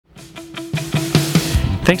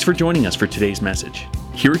Thanks for joining us for today's message.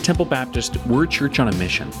 Here at Temple Baptist, we're a church on a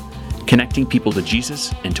mission, connecting people to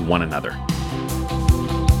Jesus and to one another.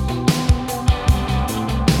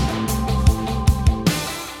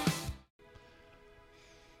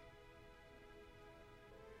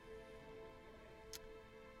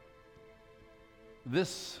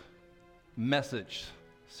 This message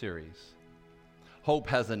series, Hope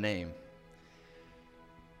Has a Name,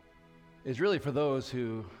 is really for those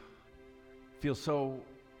who feel so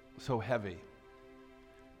heavy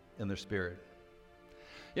in their spirit.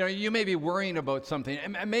 You know, you may be worrying about something,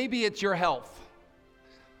 and maybe it's your health,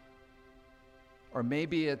 or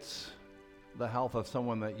maybe it's the health of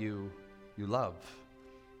someone that you love.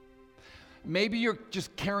 Maybe you're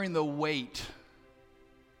just carrying the weight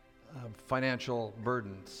of financial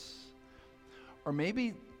burdens. Or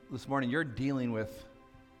maybe this morning you're dealing with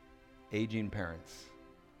aging parents,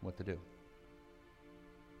 what to do.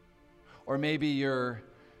 Or maybe you're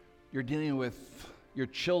dealing with your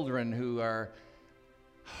children who are,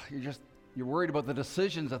 you're worried about the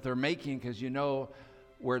decisions that they're making because you know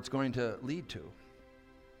where it's going to lead to.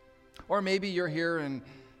 Or maybe you're here and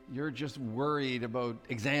you're just worried about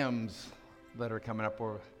exams that are coming up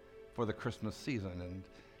for the Christmas season, and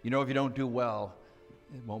you know if you don't do well,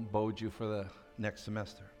 it won't bode you for the next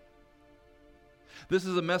semester. This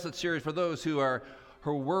is a message series for those who are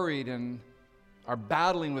worried and are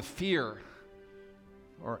battling with fear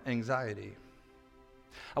or anxiety.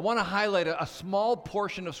 I want to highlight a small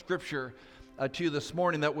portion of Scripture to you this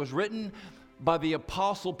morning that was written by the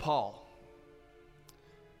Apostle Paul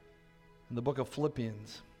in the book of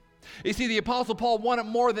Philippians. You see, the Apostle Paul wanted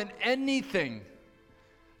more than anything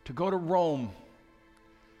to go to Rome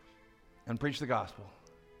and preach the gospel.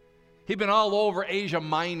 He'd been all over Asia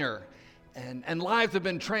Minor, and lives have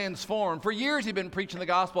been transformed. For years he'd been preaching the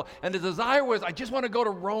gospel, and his desire was, I just want to go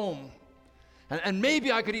to Rome, and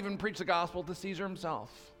maybe I could even preach the gospel to Caesar himself.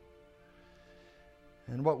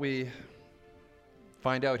 And what we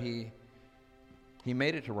find out, he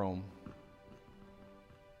made it to Rome,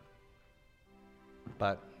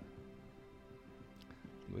 but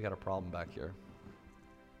we got a problem back here.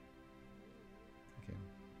 Okay.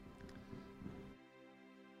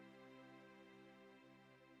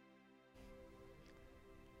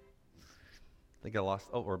 I think I lost.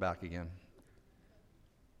 Oh, we're back again.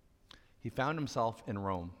 He found himself in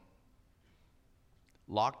Rome,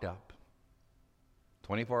 locked up,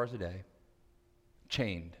 24 hours a day,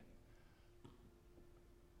 chained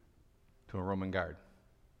to a Roman guard.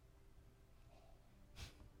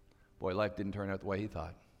 Boy, life didn't turn out the way he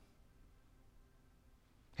thought.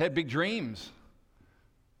 Had big dreams.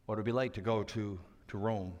 What it would be like to go to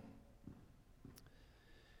Rome.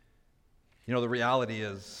 You know, the reality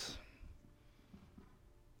is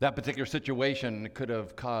that particular situation could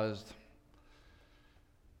have caused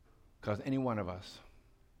any one of us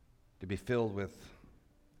to be filled with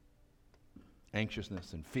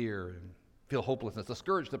anxiousness and fear and feel hopelessness,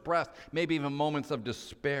 discouraged, depressed, maybe even moments of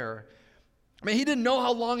despair. I mean, he didn't know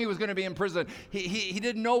how long he was going to be in prison. He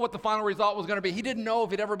didn't know what the final result was going to be. He didn't know if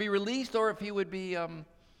he'd ever be released or if he would be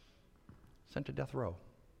sent to death row.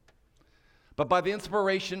 But by the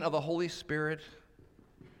inspiration of the Holy Spirit,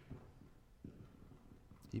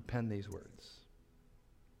 he penned these words.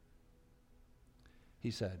 He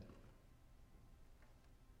said,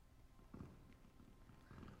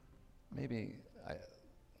 maybe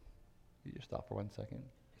you just stop for 1 second.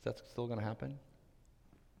 Is that still going to happen?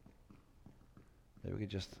 Maybe we could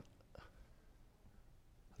just, I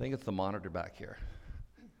think it's the monitor back here.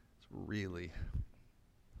 It's really,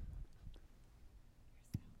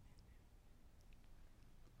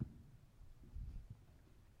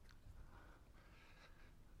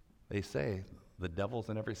 they say the devil's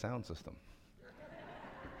in every sound system.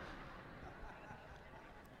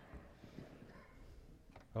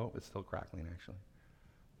 Oh, it's still crackling actually.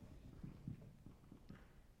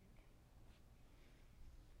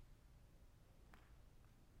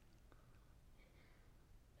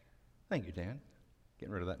 Thank you, Dan.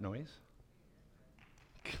 Getting rid of that noise.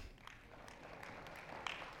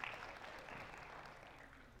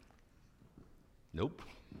 Nope.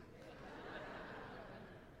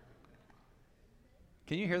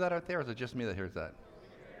 Can you hear that out there, or is it just me that hears that?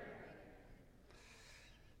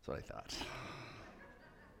 That's what I thought.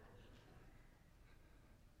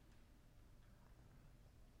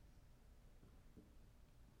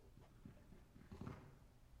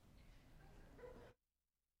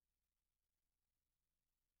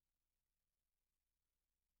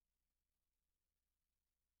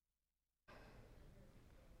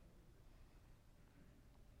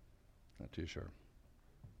 Not too sure.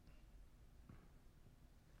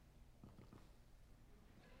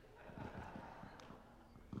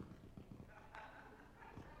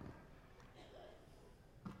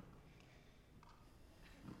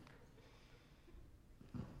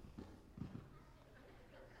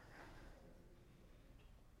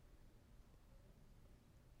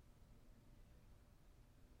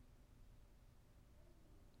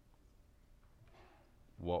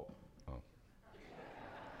 Whoa. Oh.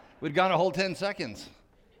 We'd gone a whole 10 seconds.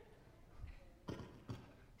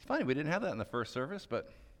 It's funny, we didn't have that in the first service,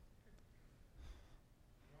 but...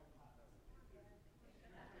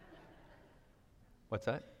 What's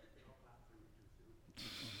that?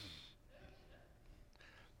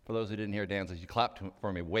 For those who didn't hear, Dan says, you clapped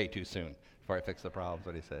for me way too soon before I fixed the problems,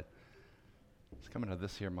 what he said. It's coming to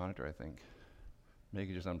this here monitor, I think. Maybe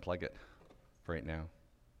you can just unplug it for right now.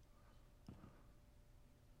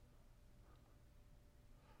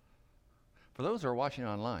 For those who are watching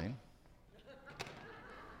online,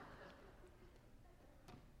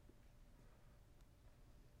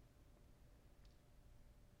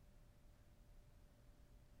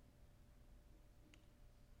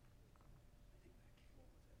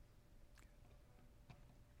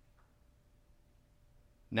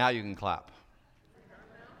 now you can clap.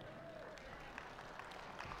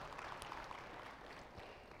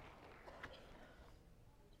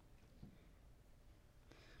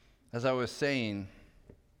 As I was saying,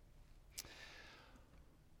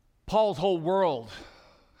 Paul's whole world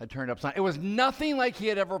had turned upside down. It was nothing like he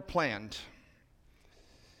had ever planned.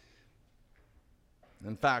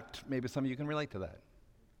 In fact, maybe some of you can relate to that.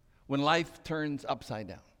 When life turns upside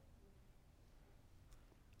down.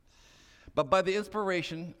 But by the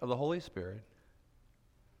inspiration of the Holy Spirit,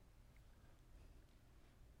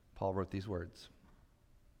 Paul wrote these words.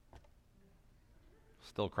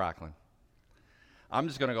 Still crackling. I'm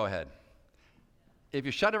just going to go ahead. If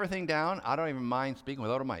you shut everything down, I don't even mind speaking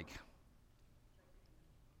without a mic.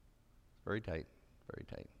 Very tight, very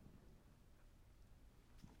tight.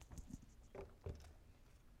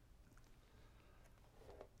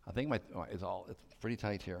 I think it's pretty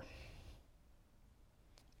tight here.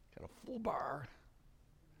 Got a full bar.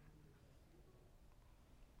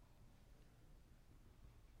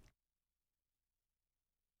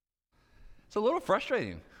 It's a little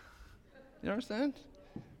frustrating. You understand?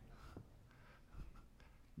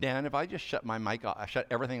 Dan, if I just shut my mic off, I shut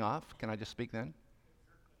everything off, can I just speak then?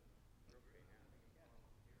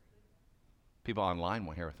 People online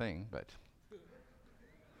won't hear a thing, but...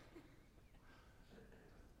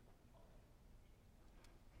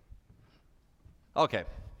 Okay.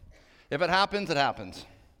 If it happens, it happens.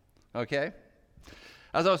 Okay?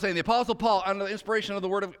 As I was saying, the Apostle Paul, under the inspiration of the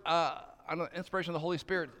under the inspiration of the Holy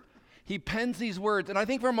Spirit, he pens these words, and I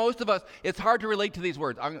think for most of us, it's hard to relate to these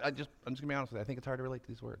words. I'm just going to be honest with you. I think it's hard to relate to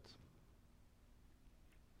these words.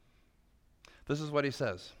 This is what he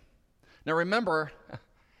says. Now remember,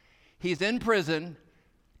 he's in prison,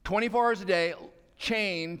 24 hours a day,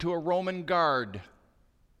 chained to a Roman guard.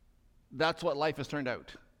 That's what life has turned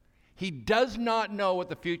out. He does not know what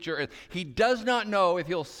the future is. He does not know if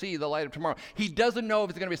he'll see the light of tomorrow. He doesn't know if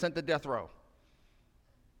he's going to be sent to death row.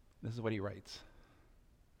 This is what he writes.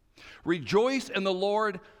 Rejoice in the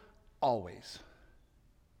Lord always.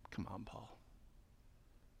 Come on, Paul.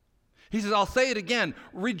 He says, I'll say it again.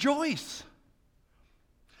 Rejoice.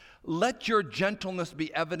 Let your gentleness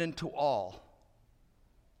be evident to all.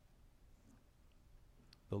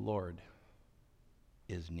 The Lord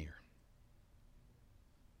is near.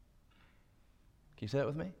 Can you say that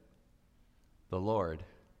with me? The Lord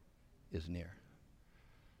is near.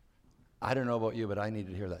 I don't know about you, but I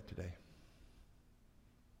needed to hear that today.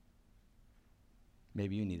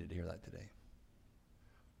 Maybe you needed to hear that today.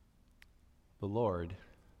 The Lord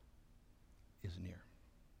is near.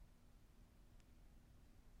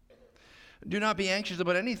 Do not be anxious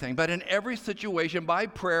about anything, but in every situation, by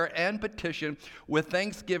prayer and petition, with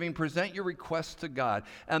thanksgiving, present your requests to God.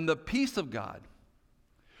 And the peace of God,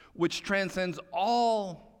 which transcends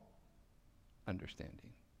all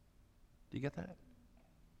understanding. Do you get that?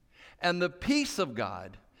 And the peace of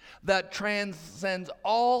God that transcends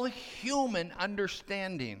all human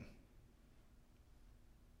understanding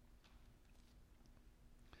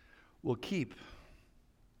will keep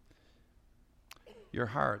your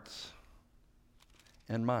hearts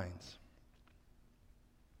and minds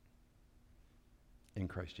in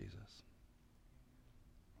Christ Jesus.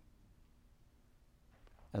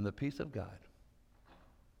 And the peace of God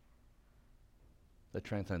that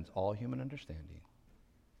transcends all human understanding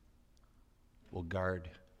will guard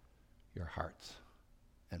your hearts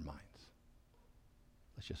and minds.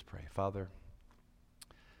 Let's just pray. Father,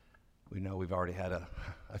 we know we've already had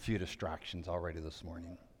a few distractions already this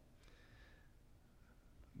morning.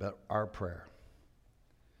 But our prayer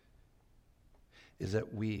is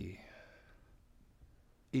that we,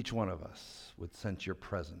 each one of us, would sense your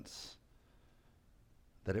presence,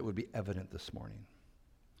 that it would be evident this morning.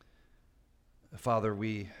 Father,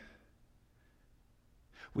 we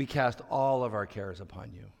cast all of our cares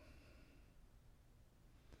upon you.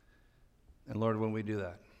 And Lord, when we do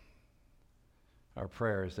that, our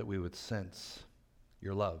prayer is that we would sense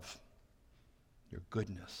your love, your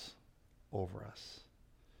goodness over us.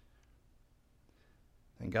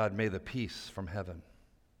 And God, may the peace from heaven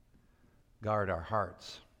guard our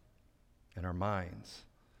hearts and our minds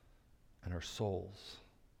and our souls.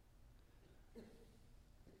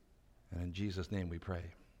 And in Jesus' name we pray.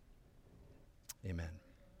 Amen.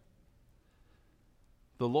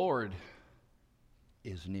 The Lord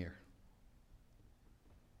is near.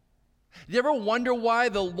 Do you ever wonder why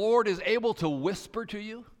the Lord is able to whisper to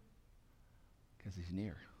you? Because he's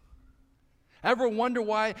near. Ever wonder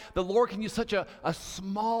why the Lord can use such a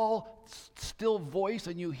small, still voice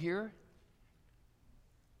and you hear?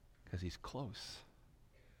 Because he's close.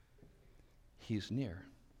 He's near.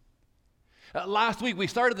 Last week we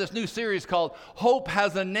started this new series called Hope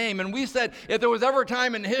Has a Name, and we said if there was ever a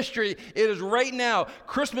time in history, it is right now,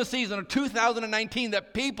 Christmas season of 2019,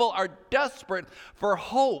 that people are desperate for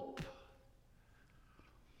hope.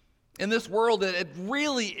 In this world, it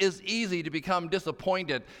really is easy to become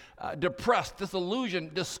disappointed, depressed,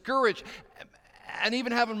 disillusioned, discouraged, and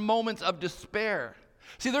even having moments of despair.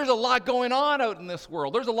 See, there's a lot going on out in this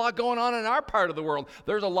world. There's a lot going on in our part of the world.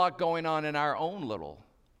 There's a lot going on in our own little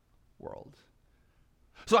world.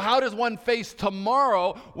 So how does one face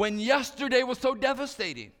tomorrow when yesterday was so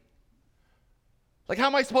devastating? Like, how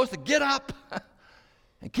am I supposed to get up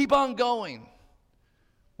and keep on going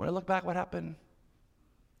when I look back what happened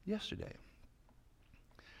yesterday?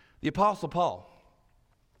 The Apostle Paul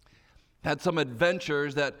had some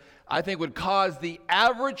adventures that I think would cause the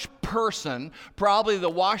average person probably to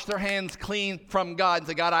wash their hands clean from God and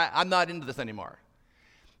say, God, I'm not into this anymore.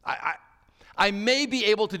 I may be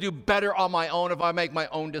able to do better on my own if I make my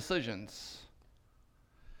own decisions.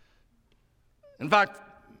 In fact,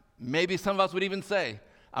 maybe some of us would even say,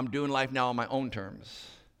 I'm doing life now on my own terms.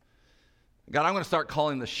 God, I'm going to start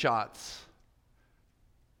calling the shots.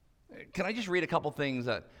 Can I just read a couple things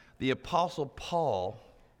that the Apostle Paul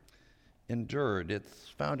endured? It's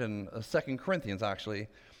found in 2 Corinthians, actually,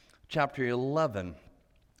 chapter 11.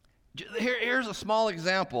 Here's a small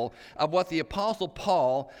example of what the Apostle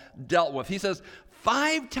Paul dealt with. He says,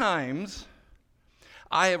 5 times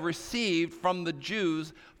I have received from the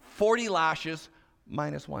Jews 40 lashes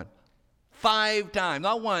minus 1. 5 times,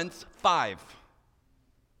 not once, 5.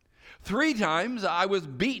 3 times I was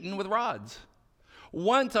beaten with rods.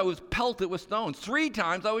 Once I was pelted with stones. 3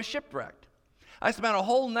 times I was shipwrecked. I spent a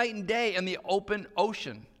whole night and day in the open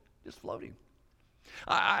ocean, just floating.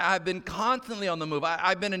 I've been constantly on the move.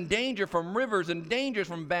 I've been in danger from rivers, in dangers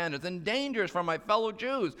from bandits, in dangers from my fellow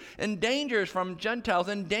Jews, in dangers from Gentiles,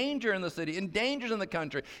 in danger in the city, in dangers in the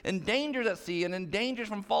country, in dangers at sea, and in dangers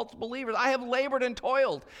from false believers. I have labored and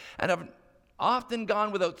toiled, and have often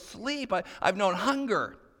gone without sleep. I've known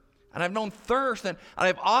hunger, and I've known thirst, and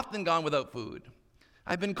I've often gone without food.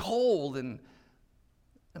 I've been cold, and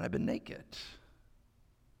I've been naked.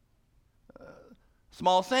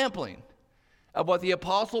 Small sampling of what the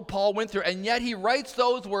Apostle Paul went through, and yet he writes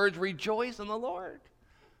those words, rejoice in the Lord.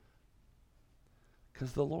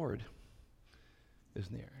 Because the Lord is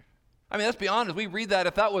near. I mean, let's be honest, we read that,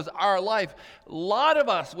 if that was our life, a lot of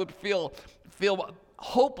us would feel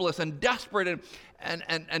hopeless and desperate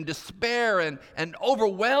and despair and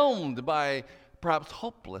overwhelmed by perhaps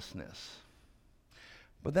hopelessness.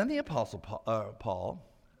 But then the Apostle Paul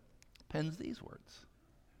pens these words.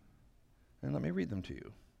 And let me read them to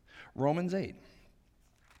you. Romans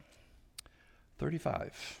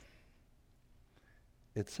 8:35.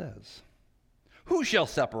 It says, who shall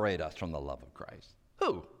separate us from the love of Christ?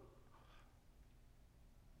 Who?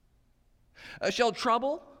 Shall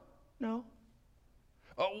trouble? No.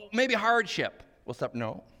 Maybe hardship will separate?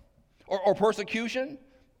 No. Or persecution?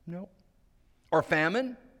 No. Or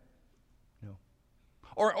famine? No.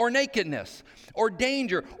 Or nakedness? Or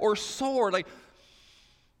danger? Or sword? Like,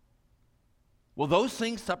 will those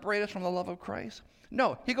things separate us from the love of Christ?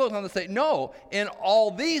 No. He goes on to say, no, in all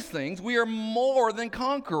these things we are more than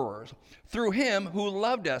conquerors through him who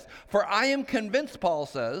loved us. For I am convinced, Paul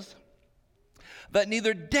says, that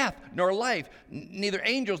neither death nor life, neither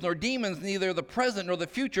angels nor demons, neither the present nor the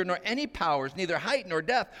future, nor any powers, neither height nor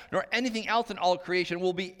depth, nor anything else in all creation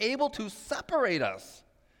will be able to separate us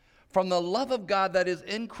from the love of God that is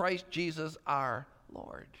in Christ Jesus our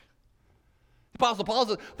Lord. The Apostle Paul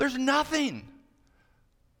says, there's nothing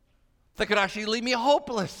that could actually leave me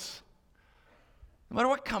hopeless, no matter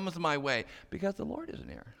what comes my way, because the Lord is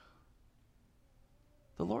near.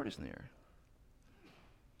 The Lord is near.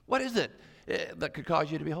 What is it that could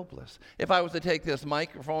cause you to be hopeless. If I was to take this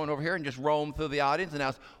microphone over here and just roam through the audience and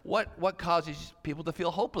ask, what causes people to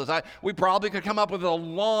feel hopeless? We probably could come up with a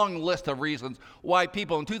long list of reasons why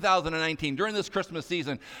people in 2019, during this Christmas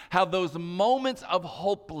season, have those moments of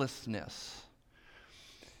hopelessness.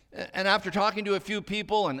 And after talking to a few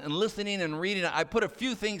people and listening and reading, I put a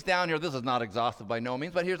few things down here. This is not exhaustive by no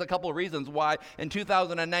means, but here's a couple of reasons why in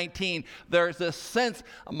 2019 there's this sense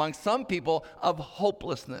among some people of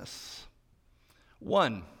hopelessness.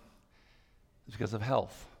 One is because of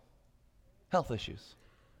health issues.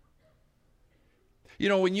 You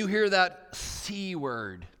know, when you hear that C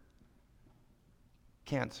word,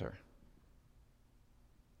 cancer,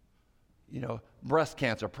 you know, breast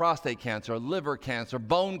cancer, prostate cancer, liver cancer,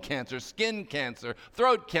 bone cancer, skin cancer,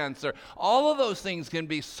 throat cancer, all of those things can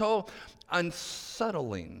be so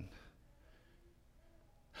unsettling.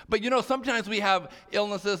 But you know, sometimes we have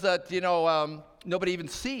illnesses that, nobody even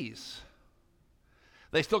sees.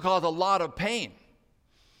 They still cause a lot of pain,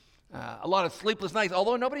 a lot of sleepless nights,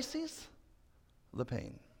 although nobody sees the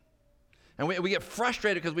pain. And we get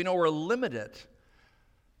frustrated because we know we're limited.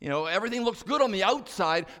 You know, everything looks good on the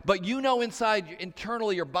outside, but inside,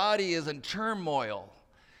 internally, your body is in turmoil.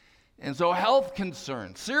 And so health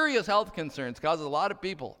concerns, serious health concerns, causes a lot of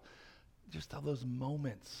people just have those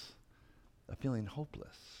moments of feeling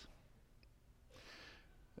hopeless.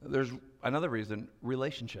 There's another reason,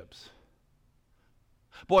 relationships.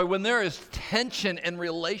 Boy, when there is tension in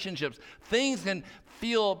relationships, things can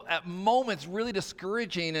feel at moments really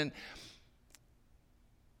discouraging. And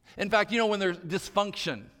in fact, when there's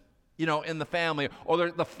dysfunction, in the family, or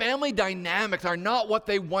the family dynamics are not what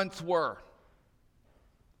they once were.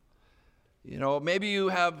 Maybe you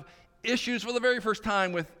have issues for the very first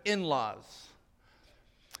time with in-laws.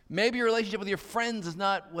 Maybe your relationship with your friends is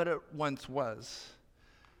not what it once was.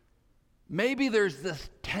 Maybe there's this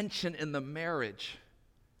tension in the marriage,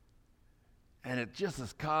 and it just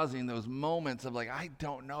is causing those moments of I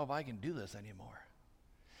don't know if I can do this anymore.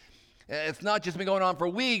 It's not just been going on for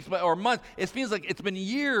weeks or months. It feels like it's been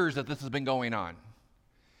years that this has been going on.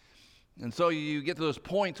 And so you get to those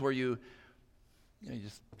points where you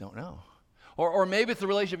just don't know. Or maybe it's the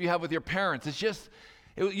relationship you have with your parents. It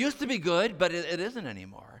used to be good, but it isn't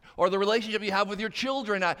anymore. Or the relationship you have with your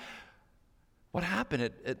children. What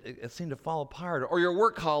happened? It seemed to fall apart. Or your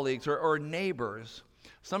work colleagues or neighbors.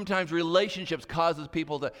 Sometimes relationships causes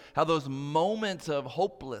people to have those moments of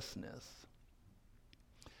hopelessness.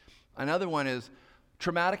 Another one is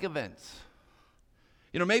traumatic events.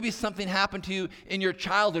 Maybe something happened to you in your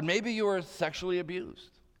childhood. Maybe you were sexually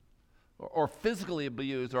abused or physically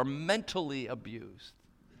abused or mentally abused.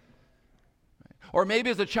 Or maybe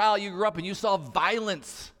as a child you grew up and you saw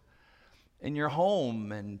violence in your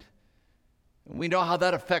home, and we know how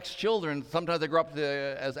that affects children. Sometimes they grow up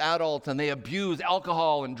as adults and they abuse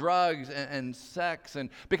alcohol and drugs and sex, and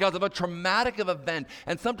because of a traumatic event.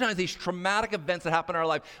 And sometimes these traumatic events that happen in our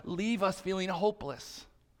life leave us feeling hopeless.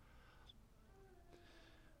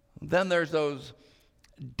 Then there's those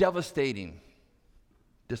devastating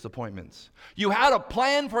disappointments. You had a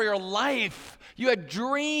plan for your life. You had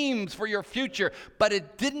dreams for your future, but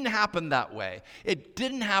it didn't happen that way. It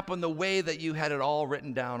didn't happen the way that you had it all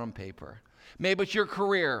written down on paper. Maybe it's your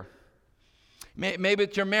career. Maybe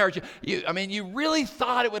it's your marriage. You really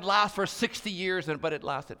thought it would last for 60 years, but it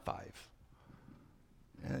lasted 5.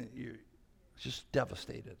 And you're just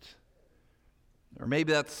devastated. Or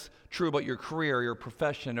maybe that's true about your career, your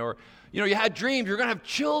profession, or, you had dreams. You're going to have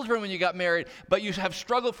children when you got married, but you have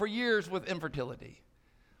struggled for years with infertility.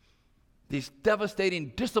 These devastating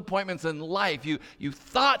disappointments in life. You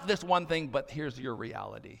thought this one thing, but here's your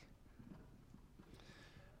reality.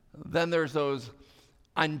 Then there's those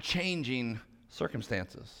unchanging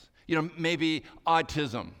circumstances. Maybe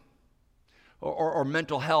autism or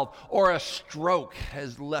mental health or a stroke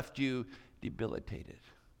has left you debilitated.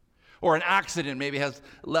 Or an accident maybe has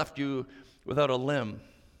left you without a limb.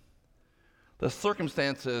 The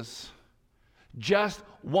circumstances just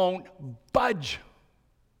won't budge.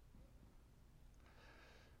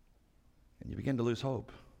 And you begin to lose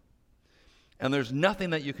hope. And there's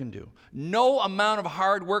nothing that you can do. No amount of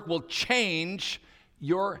hard work will change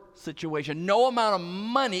your situation. No amount of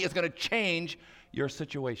money is going to change your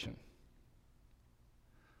situation.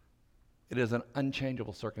 It is an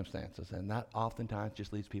unchangeable circumstances, and that oftentimes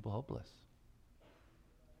just leaves people hopeless.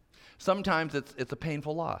 Sometimes it's a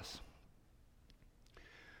painful loss.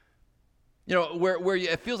 Where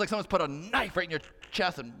it feels like someone's put a knife right in your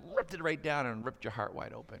chest and ripped it right down and ripped your heart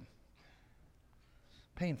wide open.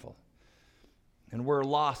 Painful. And where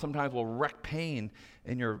loss sometimes will wreak pain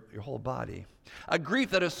in your whole body. A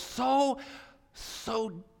grief that is so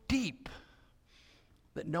deep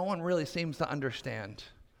that no one really seems to understand.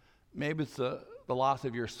 Maybe it's the loss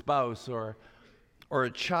of your spouse or a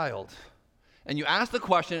child. And you ask the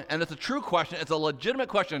question, and it's a true question, it's a legitimate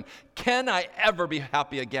question, can I ever be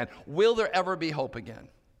happy again? Will there ever be hope again?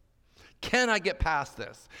 Can I get past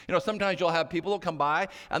this? Sometimes you'll have people who come by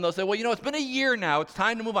and they'll say, well, it's been a year now, it's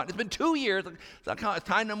time to move on. It's been 2 years, it's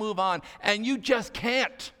time to move on. And you just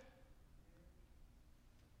can't.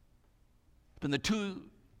 It's been the 2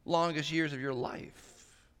 longest years of your life.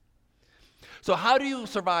 So how do you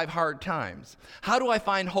survive hard times? How do I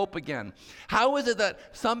find hope again? How is it that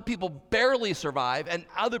some people barely survive and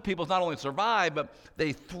other people not only survive, but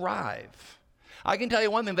they thrive? I can tell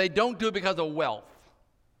you one thing, they don't do it because of wealth.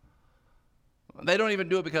 They don't even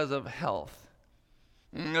do it because of health.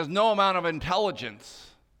 There's no amount of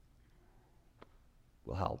intelligence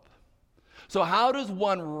will help. So how does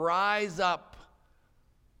one rise up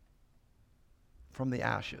from the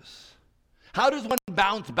ashes? How does one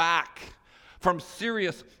bounce back from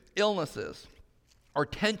serious illnesses or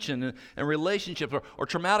tension in relationships or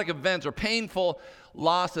traumatic events or painful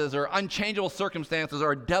losses or unchangeable circumstances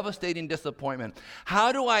or devastating disappointment?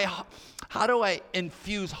 How do I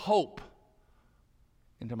infuse hope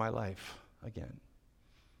into my life again?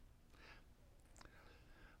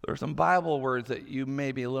 There are some Bible words that you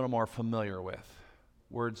may be a little more familiar with.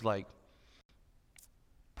 Words like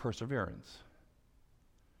perseverance.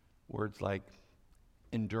 Words like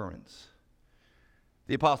endurance.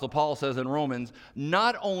 The Apostle Paul says in Romans,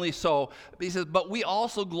 not only so, he says, but we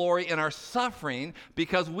also glory in our suffering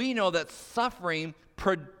because we know that suffering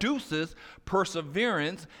produces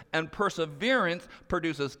perseverance, and perseverance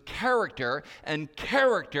produces character, and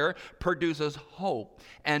character produces hope.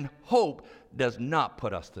 And hope does not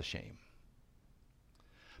put us to shame.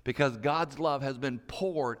 Because God's love has been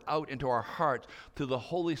poured out into our hearts through the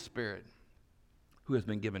Holy Spirit who has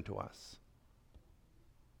been given to us.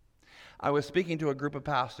 I was speaking to a group of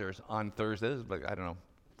pastors on Thursday, like,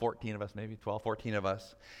 14 of us, maybe 12, 14 of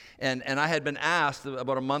us. And I had been asked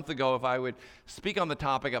about a month ago if I would speak on the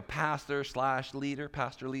topic of pastor/leader.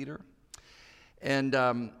 And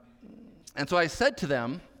so I said to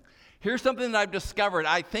them, here's something that I've discovered.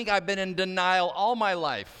 I think I've been in denial all my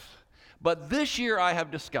life, but this year I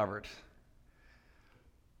have discovered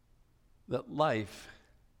that life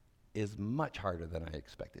is much harder than I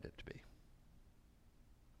expected it to be.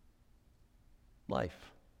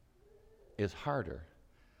 Life is harder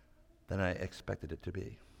than I expected it to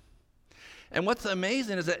be. And what's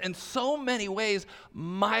amazing is that in so many ways,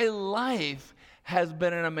 my life has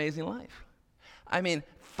been an amazing life.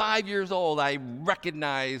 5 years old, I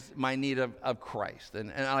recognized my need of Christ,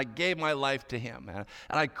 and I gave my life to Him. And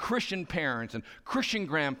I had Christian parents and Christian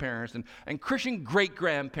grandparents and Christian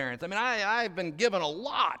great-grandparents. I've been given a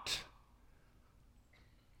lot.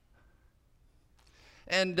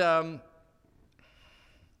 And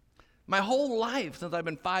my whole life, since I've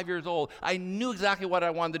been 5 years old, I knew exactly what I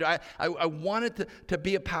wanted to do. I wanted to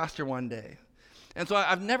be a pastor one day. And so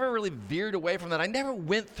I've never really veered away from that. I never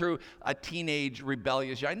went through a teenage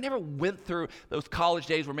rebellious year. I never went through those college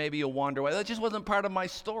days where maybe you wander away. That just wasn't part of my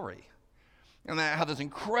story. And I had this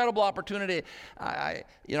incredible opportunity. I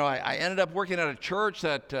ended up working at a church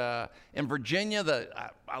that in Virginia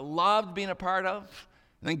that I loved being a part of.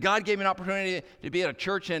 And then God gave me an opportunity to be at a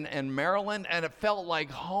church in Maryland, and it felt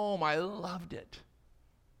like home. I loved it.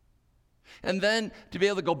 And then to be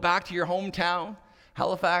able to go back to your hometown,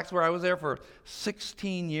 Halifax, where I was there for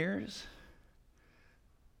 16 years,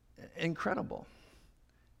 incredible.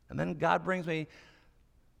 And then God brings me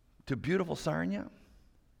to beautiful Sarnia. And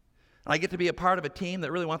I get to be a part of a team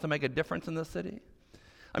that really wants to make a difference in this city.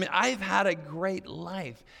 I've had a great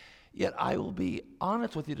life. Yet I will be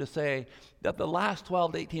honest with you to say that the last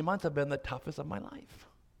 12 to 18 months have been the toughest of my life.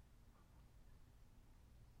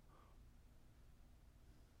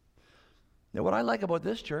 Now, what I like about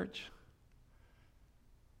this church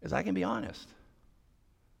is I can be honest.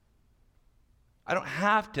 I don't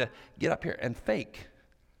have to get up here and fake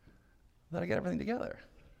that I get everything together.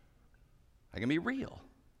 I can be real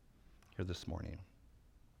here this morning.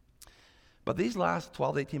 But these last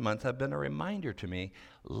 12 to 18 months have been a reminder to me,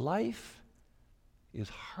 life is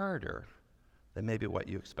harder than maybe what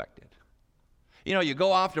you expected. You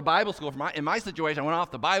go off to Bible school. In my situation, I went off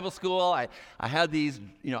to Bible school. I had these,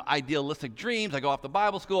 idealistic dreams. I go off to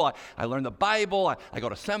Bible school. I learn the Bible. I go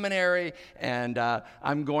to seminary. And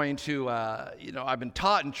I'm going to, I've been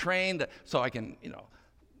taught and trained so I can,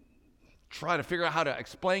 try to figure out how to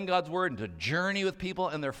explain God's word and to journey with people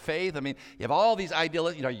in their faith. You have all these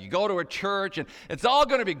ideals. You go to a church and it's all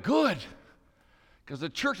going to be good because the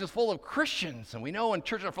church is full of Christians. And we know when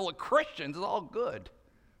churches are full of Christians, it's all good.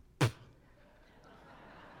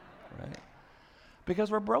 right?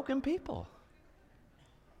 Because we're broken people.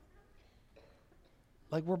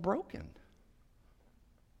 Like, we're broken.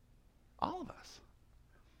 All of us.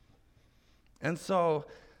 And so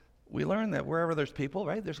we learn that wherever there's people,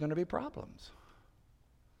 right, there's going to be problems.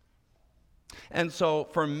 And so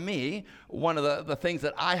for me, one of the things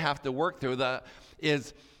that I have to work through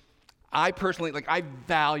is I personally, I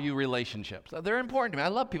value relationships. They're important to me. I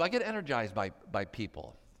love people. I get energized by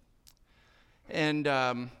people. And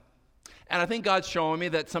I think God's showing me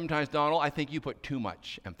that sometimes, Donald, I think you put too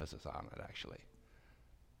much emphasis on it, actually.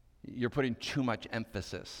 You're putting too much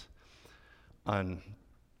emphasis on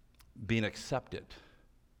being accepted,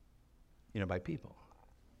 by people.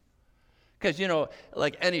 Because,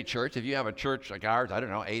 like any church, if you have a church like ours,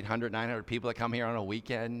 800, 900 people that come here on a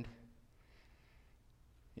weekend,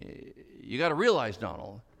 you got to realize,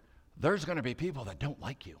 Donald, there's going to be people that don't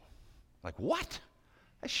like you. Like, what?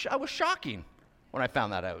 I was shocking when I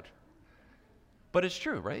found that out. But it's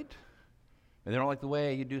true, right? And they don't like the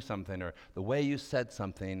way you do something, or the way you said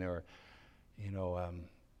something, or,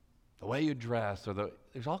 the way you dress, or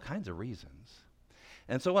there's all kinds of reasons.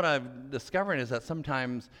 And so what I'm discovering is that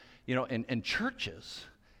sometimes, in churches,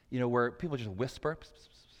 where people just whisper,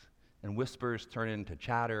 and whispers turn into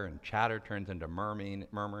chatter, and chatter turns into murmuring,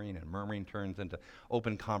 and murmuring turns into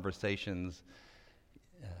open conversations,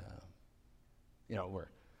 where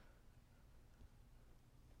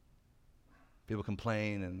people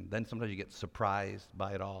complain, and then sometimes you get surprised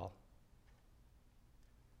by it all.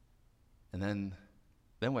 And then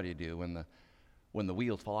what do you do when the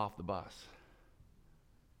wheels fall off the bus?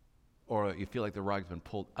 Or you feel like the rug's been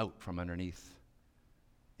pulled out from underneath,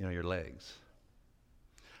 your legs.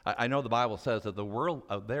 I know the Bible says that the world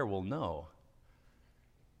out there will know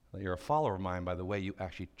that you're a follower of mine by the way you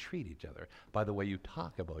actually treat each other, by the way you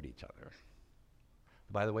talk about each other,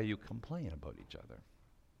 by the way you complain about each other.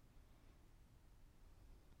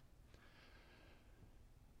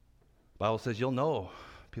 The Bible says you'll know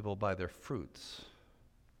people by their fruits.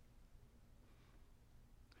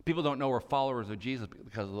 People don't know we're followers of Jesus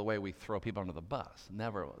because of the way we throw people under the bus.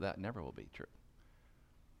 That never will be true.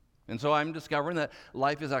 And so I'm discovering that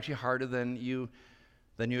life is actually harder than you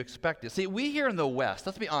expected. See, we here in the West,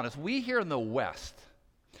 let's be honest, we here in the West,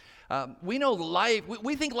 we know life,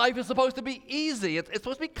 we think life is supposed to be easy. It's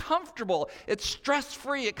supposed to be comfortable. It's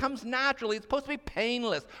stress-free. It comes naturally. It's supposed to be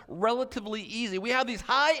painless, relatively easy. We have these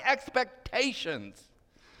high expectations,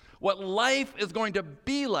 what life is going to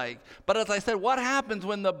be like. But as I said, what happens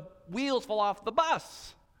when the wheels fall off the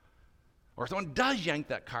bus? Or someone does yank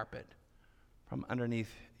that carpet from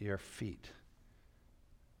underneath your feet?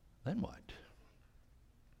 Then what?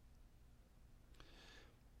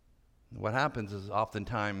 What happens is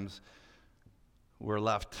oftentimes we're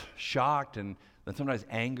left shocked, and then sometimes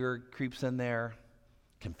anger creeps in there,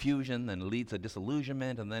 confusion, then leads to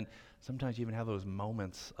disillusionment, and then sometimes you even have those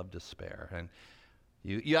moments of despair. And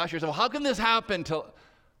you ask yourself, how can this happen to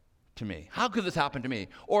me? How could this happen to me?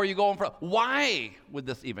 Or you go in front, why would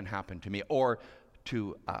this even happen to me or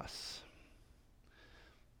to us?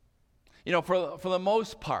 For the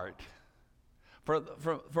most part,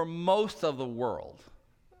 for most of the world,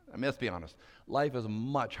 let's be honest, life is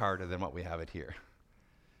much harder than what we have it here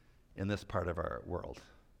in this part of our world.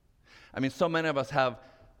 So many of us have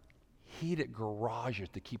heated garages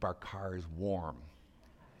to keep our cars warm.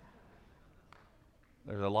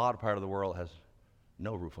 There's a lot of part of the world that has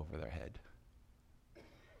no roof over their head.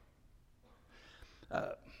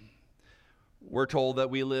 We're told that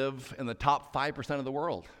we live in the top 5% of the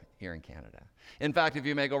world here in Canada. In fact, if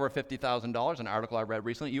you make over $50,000, an article I read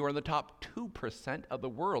recently, you are in the top 2% of the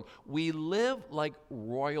world. We live like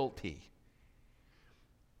royalty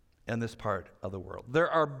in this part of the world. There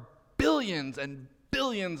are billions and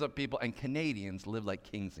billions of people, and Canadians live like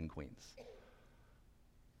kings and queens.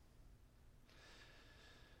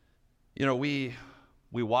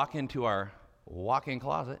 We walk into our walk-in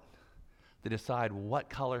closet to decide what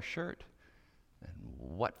color shirt and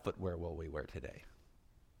what footwear will we wear today.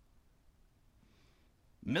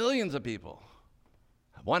 Millions of people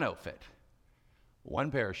have one outfit,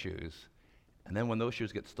 one pair of shoes, and then when those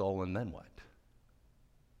shoes get stolen, then what?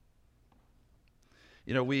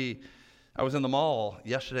 I was in the mall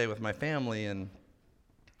yesterday with my family, and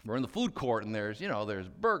we're in the food court, and there's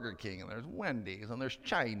Burger King, and there's Wendy's, and there's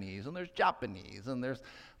Chinese, and there's Japanese, and there's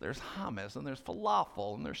hummus, and there's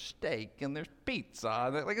falafel, and there's steak, and there's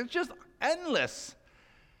pizza. It's just endless,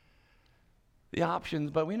 the options.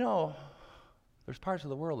 But we know there's parts of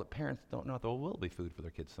the world that parents don't know if there will be food for their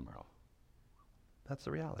kids tomorrow. That's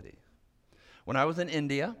the reality. When I was in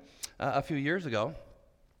India a few years ago,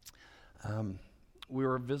 we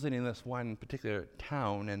were visiting this one particular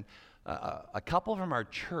town, and a couple from our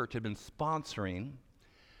church had been sponsoring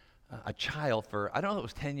a child for, I don't know if it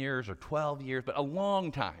was 10 years or 12 years, but a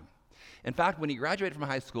long time. In fact, when he graduated from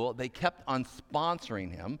high school, they kept on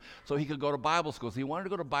sponsoring him so he could go to Bible school. So he wanted to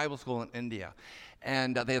go to Bible school in India.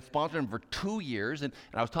 And they had sponsored him for 2 years. And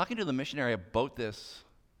I was talking to the missionary about this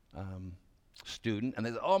student, and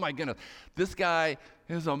they said, oh my goodness, this guy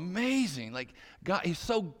is amazing. Like, God, he's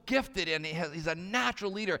so gifted, and he's a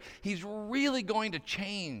natural leader. He's really going to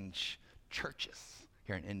change churches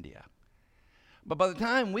here in India. But by the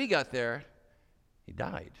time we got there, he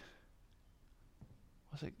died.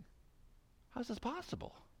 I was like, how's this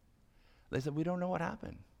possible? They said, we don't know what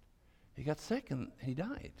happened. He got sick and he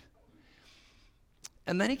died.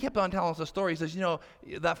 And then he kept on telling us a story. He says,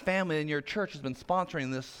 that family in your church has been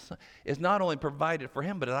sponsoring this. It's not only provided for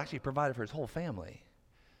him, but it actually provided for his whole family.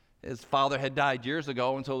 His father had died years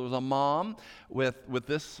ago, and so there was a mom with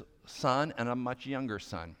this son and a much younger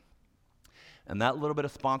son. And that little bit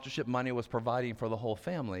of sponsorship money was providing for the whole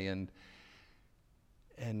family. And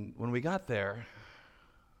when we got there,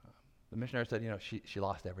 the missionary said, she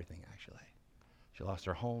lost everything, actually. She lost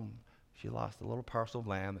her home. She lost a little parcel of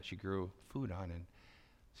land that she grew food on, and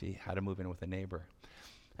she had to move in with a neighbor.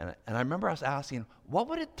 And I remember us asking, what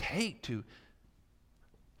would it take to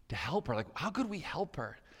help her? Like, how could we help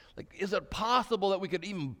her? Like, is it possible that we could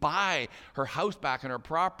even buy her house back and her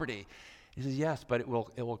property? He says, yes, but it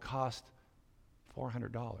will cost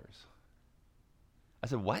 $400. I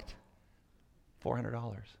said, what?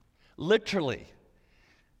 $400. Literally.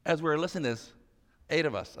 As we were listening to this, 8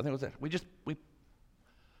 of us, I think it was it, we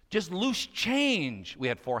just loose change, we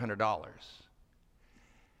had $400.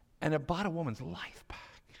 And it bought a woman's life back.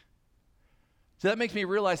 So that makes me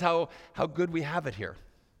realize how good we have it here,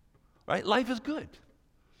 right? Life is good.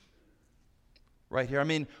 Right here. I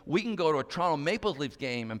mean, we can go to a Toronto Maple Leafs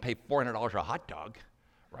game and pay $400 for a hot dog,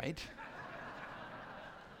 right?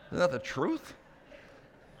 Isn't that the truth?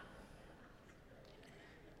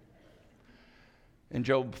 In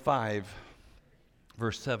Job 5,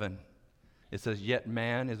 verse 7, it says, yet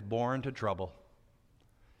man is born to trouble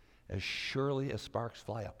as surely as sparks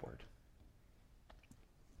fly upward.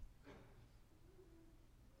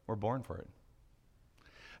 We're born for it.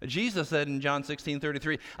 Jesus said in John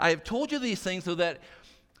 16:33, I have told you these things so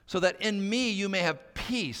that in me you may have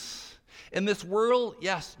peace. In this world,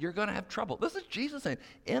 yes, you're going to have trouble. This is Jesus saying,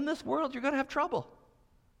 in this world you're going to have trouble.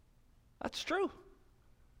 That's true.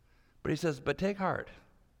 But he says, but take heart,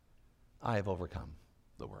 I have overcome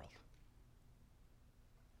the world.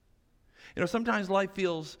 Sometimes life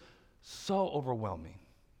feels so overwhelming.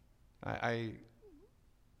 I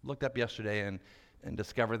looked up yesterday and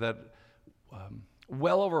discovered that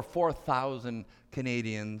well over 4,000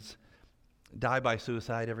 Canadians die by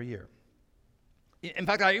suicide every year. In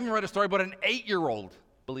fact, I even read a story about an 8-year-old,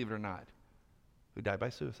 believe it or not, who died by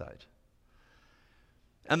suicide.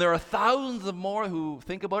 And there are thousands of more who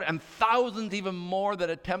think about it, and thousands even more that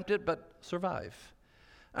attempt it but survive.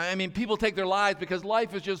 I mean, people take their lives because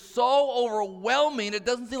life is just so overwhelming, it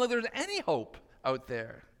doesn't seem like there's any hope out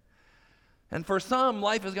there. And for some,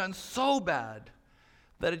 life has gotten so bad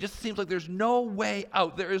that it just seems like there's no way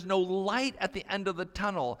out. There is no light at the end of the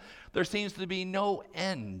tunnel. There seems to be no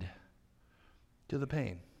end to the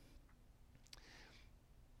pain.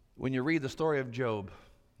 When you read the story of Job,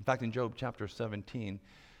 in fact, in Job chapter 17,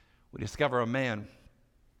 we discover a man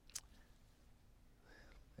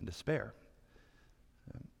in despair.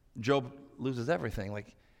 Job loses everything.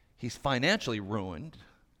 Like, he's financially ruined,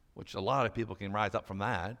 which a lot of people can rise up from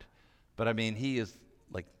that. But I mean, he is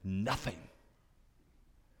like nothing.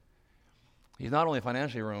 He's not only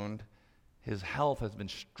financially ruined, his health has been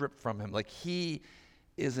stripped from him. Like, he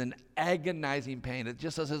is in agonizing pain. It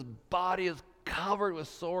just says his body is covered with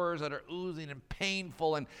sores that are oozing and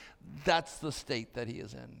painful, and that's the state that he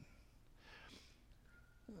is in.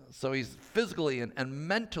 So he's physically and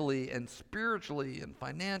mentally and spiritually and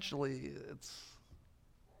financially, it's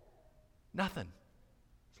nothing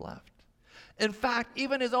is left. In fact,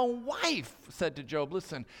 even his own wife said to Job,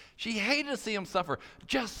 listen, she hated to see him suffer.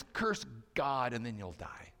 Just curse God and then you'll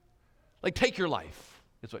die. Like, take your life,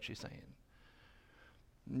 is what she's saying.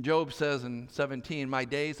 And Job says in 17, my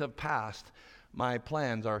days have passed, my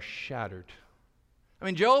plans are shattered. I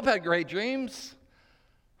mean, Job had great dreams.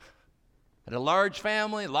 Had a large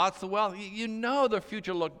family, lots of wealth. You know the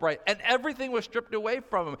future looked bright. And everything was stripped away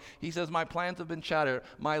from him. He says, my plans have been shattered.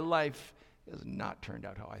 My life has not turned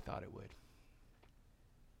out how I thought it would.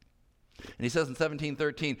 And he says in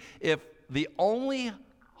 17:13, if the only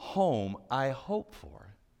home I hope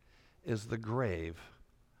for is the grave,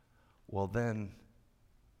 well then,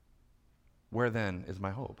 where then is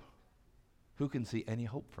my hope? Who can see any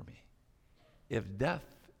hope for me? if death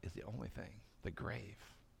is the only thing, the grave.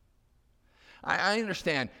 I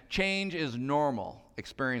understand change is normal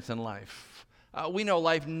experience in life. We know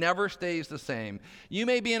life never stays the same. You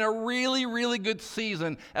may be in a really, really good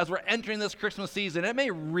season as we're entering this Christmas season. It may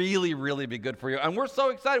really, really be good for you. And we're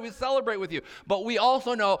so excited. We celebrate with you. But we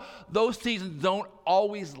also know those seasons don't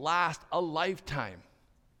always last a lifetime.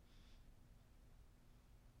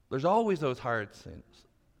 There's always those hard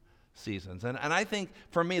seasons. And I think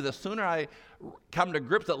for me, the sooner I come to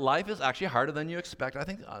grips that life is actually harder than you expect, I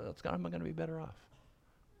think I'm going to be better off.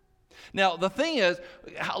 Now, the thing is,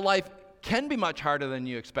 life can be much harder than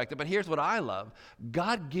you expected, but here's what I love.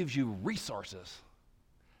 God gives you resources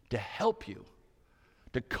to help you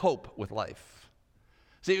to cope with life.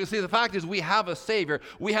 See, the fact is we have a Savior.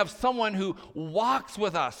 We have someone who walks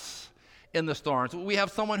with us in the storms. We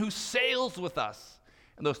have someone who sails with us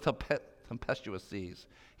in those tempestuous seas.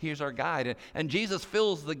 Here's our guide. And Jesus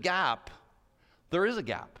fills the gap. There is a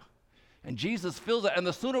gap. And Jesus fills it. And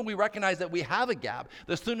the sooner we recognize that we have a gap,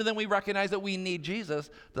 the sooner then we recognize that we need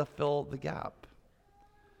Jesus to fill the gap.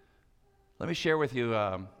 Let me share with you,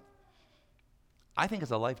 I think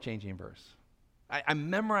it's a life-changing verse. I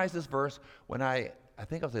memorized this verse when I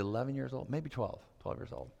think I was 11 years old, maybe 12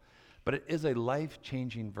 years old. But it is a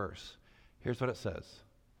life-changing verse. Here's what it says.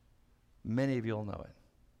 Many of you will know it.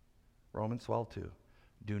 Romans 12:2.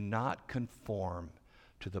 Do not conform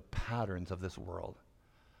to the patterns of this world,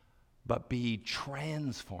 but be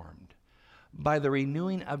transformed by the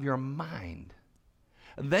renewing of your mind.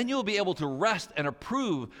 Then you'll be able to rest and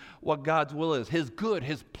approve what God's will is, his good,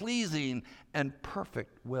 his pleasing, and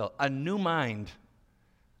perfect will. A new mind,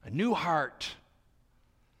 a new heart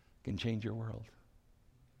can change your world.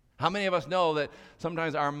 How many of us know that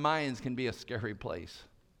sometimes our minds can be a scary place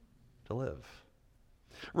to live?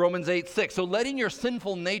 Romans 8:6. So letting your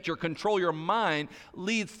sinful nature control your mind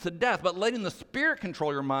leads to death, but letting the Spirit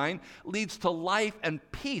control your mind leads to life and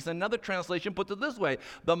peace. Another translation puts it this way: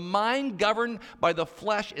 the mind governed by the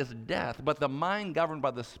flesh is death, but the mind governed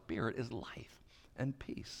by the Spirit is life and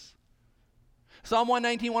peace. Psalm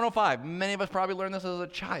 119:105. Many of us probably learned this as a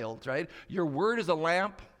child, right? Your word is a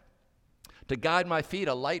lamp to guide my feet,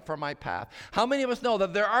 a light for my path. How many of us know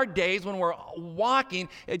that there are days when we're walking,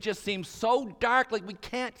 it just seems so dark, like we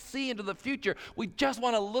can't see into the future. We just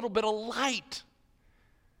want a little bit of light.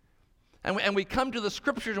 And we come to the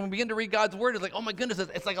scriptures and we begin to read God's word. It's like, oh my goodness,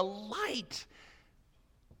 it's like a light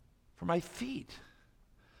for my feet,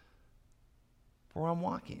 for where I'm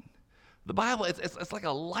walking. The Bible, it's like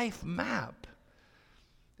a life map.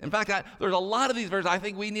 In fact, there's a lot of these verses. I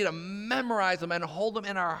think we need to memorize them and hold them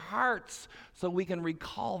in our hearts so we can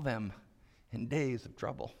recall them in days of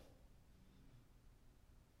trouble.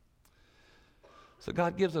 So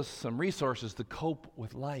God gives us some resources to cope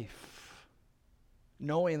with life,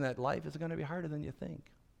 knowing that life is going to be harder than you think.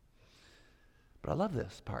 But I love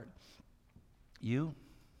this part. You,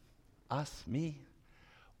 us, me,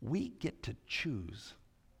 we get to choose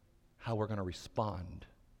how we're going to respond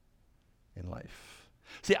in life.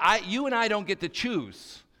 See, you and I don't get to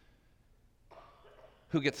choose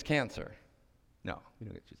who gets cancer. No, we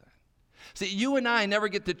don't get to choose that. See, you and I never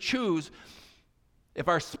get to choose if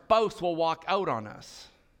our spouse will walk out on us.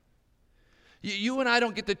 You and I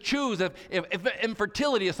don't get to choose if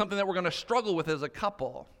infertility is something that we're going to struggle with as a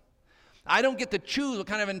couple. I don't get to choose what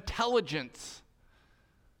kind of intelligence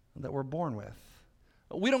that we're born with.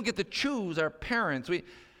 We don't get to choose our parents. We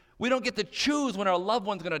don't get to choose when our loved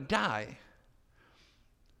one's going to die.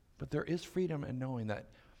 But there is freedom in knowing that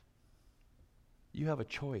you have a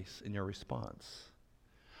choice in your response.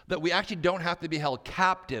 That we actually don't have to be held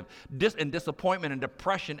captive in disappointment and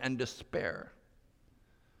depression and despair.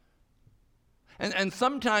 And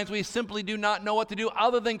sometimes we simply do not know what to do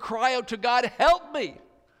other than cry out to God, help me.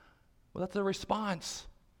 Well, that's a response.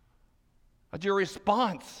 That's your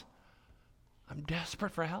response. I'm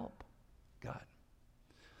desperate for help, God.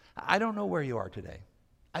 I don't know where you are today.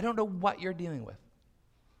 I don't know what you're dealing with.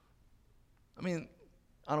 I mean,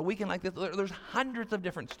 on a weekend like this, there's hundreds of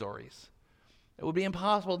different stories. It would be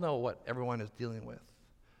impossible to know what everyone is dealing with.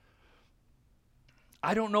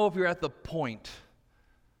 I don't know if you're at the point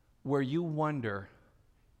where you wonder,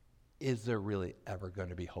 is there really ever going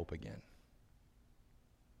to be hope again?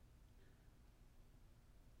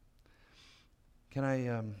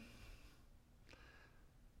 I'm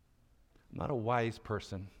not a wise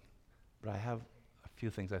person, but I have a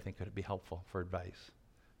few things I think could be helpful for advice.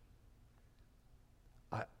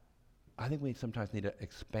 I think we sometimes need to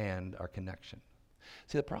expand our connection.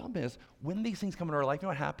 See, the problem is, when these things come into our life, you know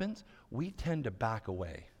what happens? We tend to back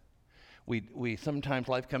away. We sometimes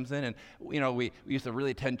life comes in and, we used to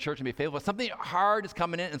really attend church and be faithful. But something hard is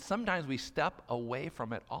coming in, and sometimes we step away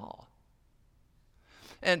from it all.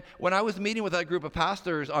 And when I was meeting with that group of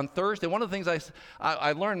pastors on Thursday, one of the things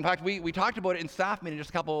I learned, in fact, we talked about it in staff meeting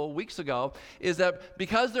just a couple of weeks ago, is that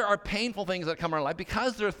because there are painful things that come in our life,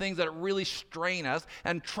 because there are things that really strain us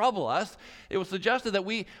and trouble us, it was suggested that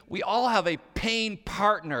we all have a pain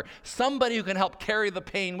partner, somebody who can help carry the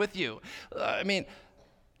pain with you.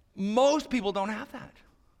 Most people don't have that.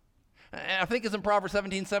 And I think it's in Proverbs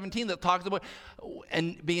 17:17 that talks about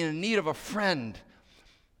and being in need of a friend,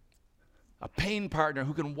 a pain partner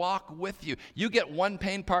who can walk with you. You get one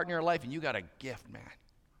pain partner in your life and you got a gift, man.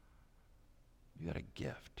 You got a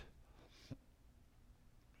gift.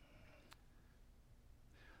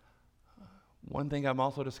 One thing I'm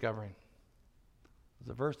also discovering is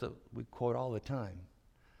a verse that we quote all the time.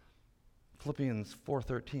 Philippians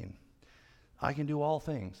 4:13. I can do all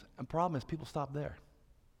things. And the problem is people stop there.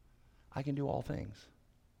 I can do all things.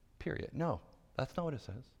 Period. No, that's not what it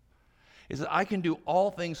says. It says, I can do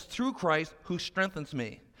all things through Christ who strengthens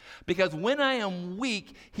me. Because when I am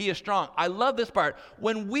weak, he is strong. I love this part.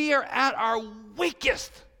 When we are at our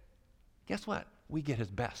weakest, guess what? We get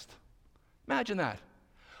his best. Imagine that.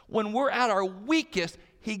 When we're at our weakest,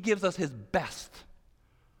 he gives us his best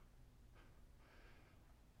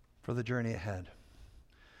for the journey ahead.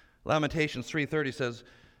 Lamentations 3:30 says,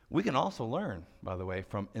 we can also learn, by the way,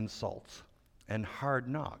 from insults and hard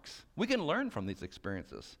knocks. We can learn from these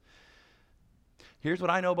experiences. Here's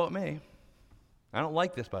what I know about me. I don't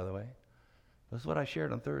like this, by the way. This is what I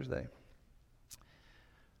shared on Thursday.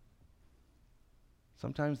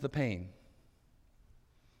 Sometimes the pain,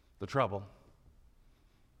 the trouble,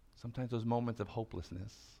 sometimes those moments of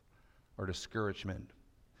hopelessness or discouragement,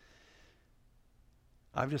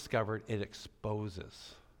 I've discovered it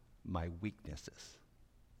exposes my weaknesses.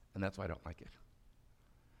 And that's why I don't like it.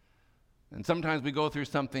 And sometimes we go through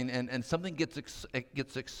something and something gets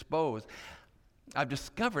exposed. I've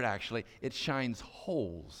discovered, actually, it shines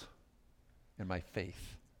holes in my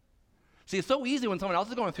faith. See, it's so easy when someone else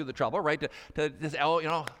is going through the trouble, right, to just,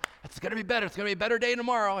 it's going to be better. It's going to be a better day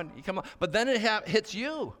tomorrow. And you come up, but then it hits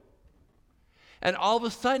you. And all of a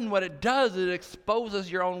sudden, what it does is it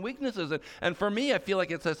exposes your own weaknesses. And for me, I feel like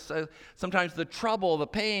it's sometimes the trouble, the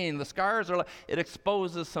pain, the scars, it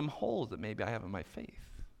exposes some holes that maybe I have in my faith.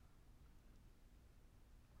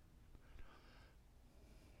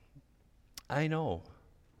 I know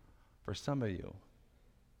for some of you,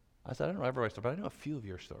 I don't know everybody's story, but I know a few of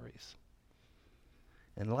your stories.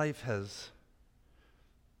 And life has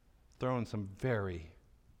thrown some very,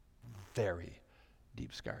 very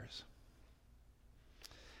deep scars.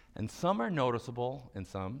 And some are noticeable, and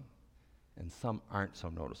some aren't so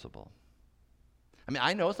noticeable.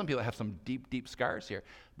 I know some people have some deep, deep scars here,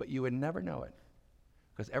 but you would never know it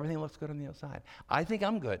because everything looks good on the outside. I think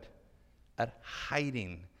I'm good at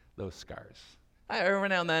hiding those scars. Every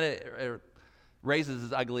now and then it raises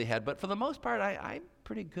its ugly head, but for the most part, I'm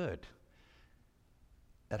pretty good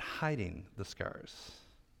at hiding the scars.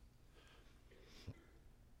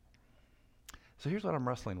 So here's what I'm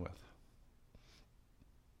wrestling with.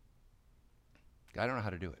 I don't know how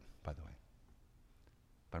to do it, by the way,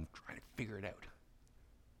 but I'm trying to figure it out.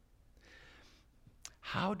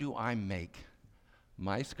 How do I make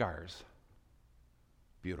my scars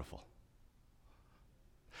beautiful?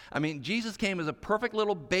 Jesus came as a perfect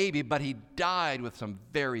little baby, but he died with some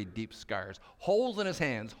very deep scars. Holes in his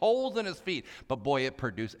hands, holes in his feet. But boy, it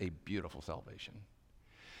produced a beautiful salvation.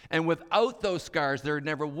 And without those scars, there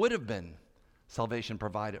never would have been salvation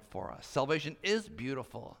provided for us. Salvation is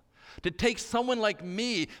beautiful. To take someone like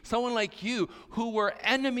me, someone like you, who were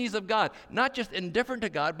enemies of God, not just indifferent to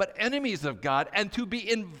God, but enemies of God, and to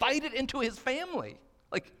be invited into his family.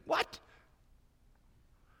 Like, what?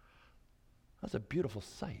 That's a beautiful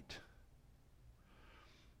sight.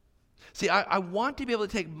 See, I want to be able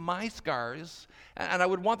to take my scars, and I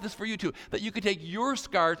would want this for you too, that you could take your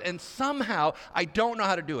scars, and somehow, I don't know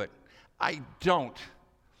how to do it. I don't.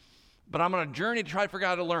 But I'm on a journey to try to figure out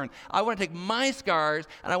how to learn. I want to take my scars,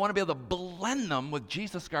 and I want to be able to blend them with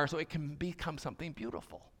Jesus' scars so it can become something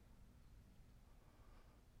beautiful.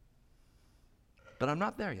 But I'm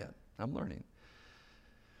not there yet. I'm learning.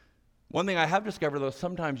 One thing I have discovered, though,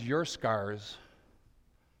 sometimes your scars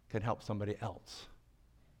can help somebody else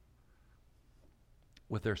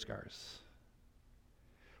with their scars.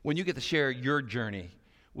 When you get to share your journey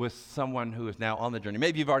with someone who is now on the journey,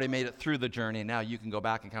 maybe you've already made it through the journey, and now you can go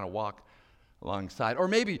back and kind of walk alongside. Or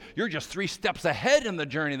maybe you're just 3 steps ahead in the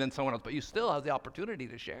journey than someone else, but you still have the opportunity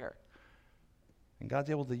to share. And God's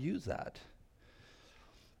able to use that.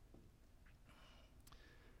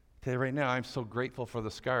 Tell you right now, I'm so grateful for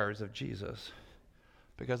the scars of Jesus.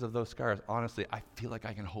 Because of those scars, honestly, I feel like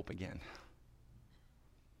I can hope again.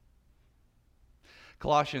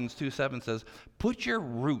 Colossians 2:7 says, "Put your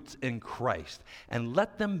roots in Christ and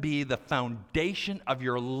let them be the foundation of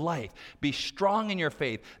your life. Be strong in your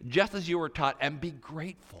faith, just as you were taught, and be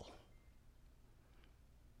grateful."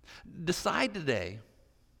 Decide today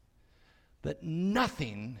that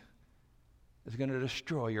nothing is going to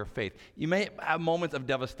destroy your faith. You may have moments of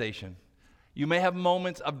devastation. You may have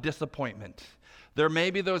moments of disappointment. There may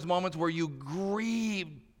be those moments where you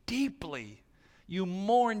grieve deeply. You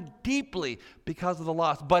mourn deeply because of the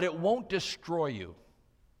loss, but it won't destroy you.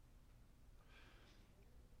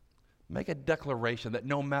 Make a declaration that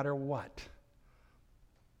no matter what,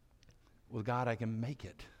 with God I can make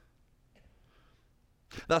it.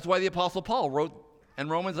 That's why the Apostle Paul wrote in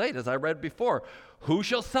Romans 8, as I read before, "Who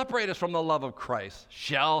shall separate us from the love of Christ?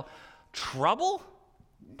 Shall trouble?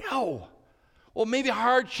 No. Well, maybe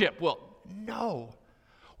hardship. Well, no.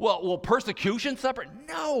 Well, will persecution separate?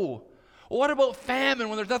 No. Well, what about famine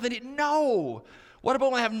when there's nothing to eat? No. What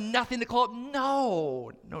about when I have nothing to clothe?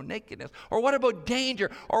 No. No nakedness. Or what about danger?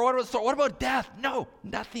 Or what about death? No.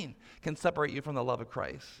 Nothing can separate you from the love of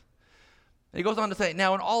Christ. And he goes on to say,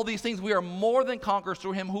 "Now in all these things we are more than conquerors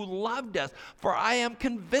through him who loved us. For I am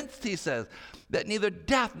convinced," he says, "that neither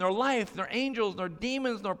death, nor life, nor angels, nor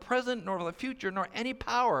demons, nor present, nor the future, nor any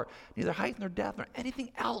power, neither height nor depth, nor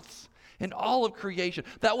anything else in all of creation."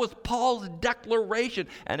 That was Paul's declaration,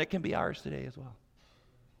 and it can be ours today as well.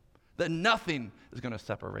 That nothing is going to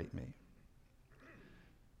separate me.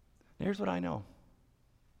 Here's what I know,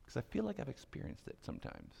 because I feel like I've experienced it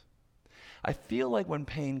sometimes. I feel like when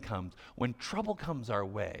pain comes, when trouble comes our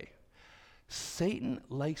way, Satan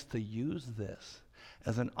likes to use this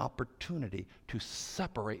as an opportunity to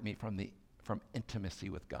separate me from intimacy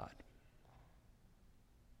with God.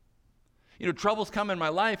 You know, troubles come in my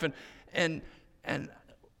life, and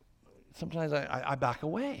sometimes I back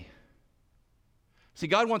away. See,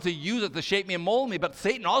 God wants to use it to shape me and mold me, but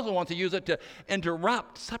Satan also wants to use it to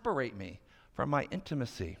interrupt, separate me from my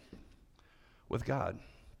intimacy with God.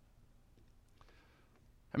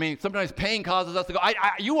 I mean, sometimes pain causes us to go,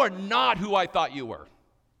 you are not who I thought you were.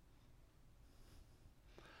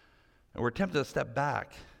 And we're tempted to step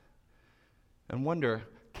back and wonder,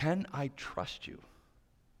 can I trust you?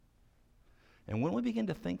 And when we begin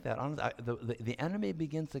to think that, the enemy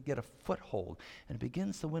begins to get a foothold and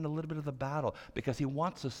begins to win a little bit of the battle because he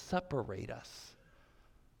wants to separate us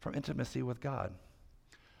from intimacy with God.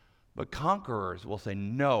 But conquerors will say,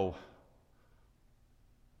 no,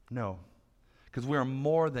 because we are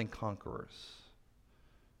more than conquerors.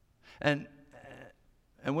 And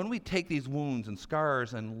when we take these wounds and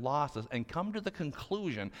scars and losses and come to the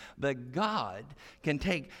conclusion that God can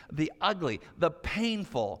take the ugly, the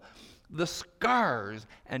painful, the scars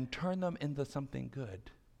and turn them into something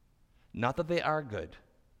good. Not that they are good,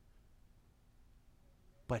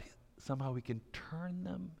 but somehow we can turn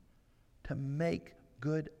them to make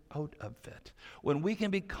good out of it. When we can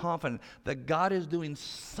be confident that God is doing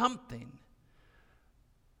something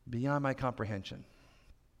beyond my comprehension.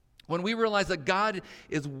 When we realize that God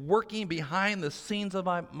is working behind the scenes of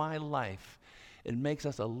my life, it makes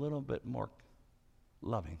us a little bit more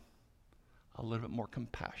loving, a little bit more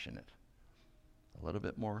compassionate, a little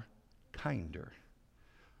bit more kinder,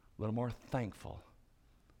 a little more thankful,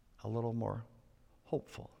 a little more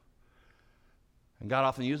hopeful. And God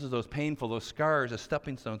often uses those painful, those scars as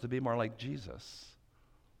stepping stones to be more like Jesus.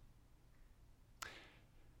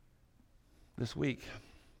 This week,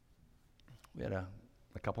 we had a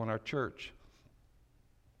couple in our church.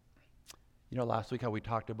 You know, last week how we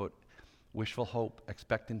talked about wishful hope,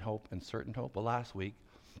 expectant hope, and certain hope? Well, last week,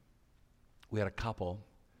 we had a couple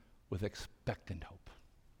with expectant hope.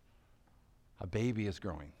 A baby is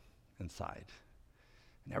growing inside,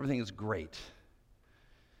 and everything is great.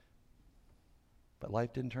 But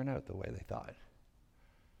life didn't turn out the way they thought.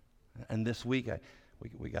 And this week,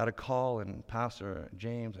 we got a call, and Pastor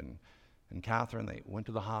James and Catherine, they went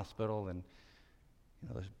to the hospital, and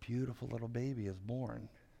this beautiful little baby is born.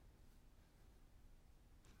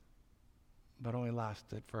 But only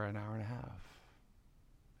lasted for an hour and a half.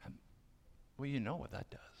 And, well, you know what that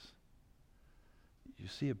does. You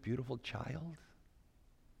see a beautiful child,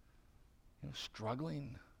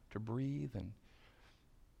 struggling to breathe. And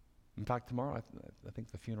in fact, tomorrow, I think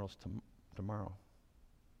the funeral's tomorrow.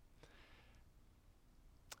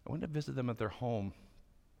 I went to visit them at their home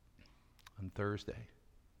on Thursday.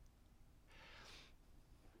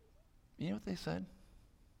 You know what they said?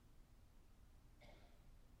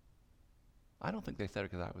 I don't think they said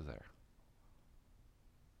it because I was there.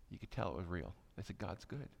 You could tell it was real. They said, God's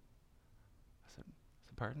good. said,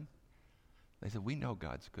 pardon? They said, we know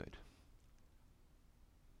God's good.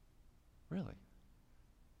 Really?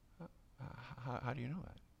 How do you know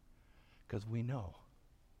that? Because we know.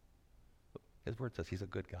 His word says he's a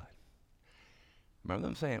good God. Remember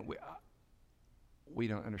them saying, we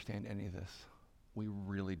don't understand any of this. We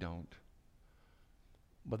really don't.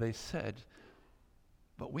 But they said,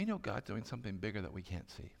 but we know God's doing something bigger that we can't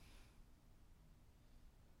see.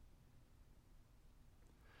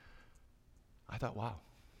 I thought, wow.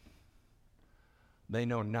 They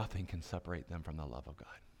know nothing can separate them from the love of God.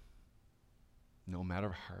 No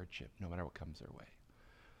matter hardship, no matter what comes their way.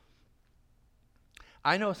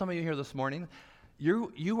 I know some of you here this morning,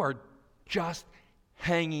 you are just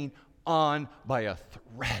hanging on by a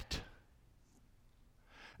thread.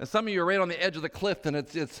 And some of you are right on the edge of the cliff, and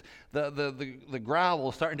it's the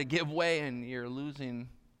gravel starting to give way, and you're losing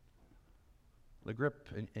the grip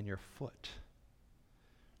in your foot.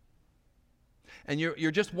 And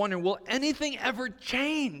you're just wondering, will anything ever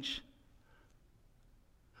change?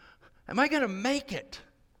 Am I going to make it?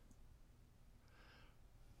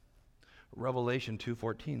 Revelation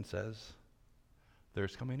 2:14 says,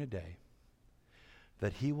 there's coming a day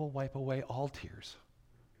that he will wipe away all tears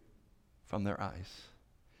from their eyes.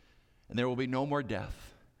 And there will be no more death,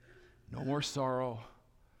 no more sorrow,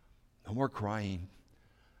 no more crying,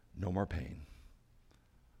 no more pain.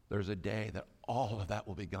 There's a day that all of that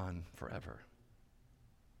will be gone forever.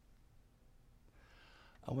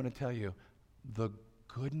 I want to tell you, the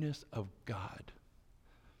goodness of God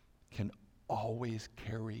can always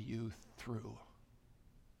carry you through.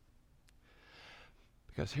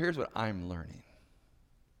 Because here's what I'm learning.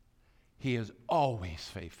 He is always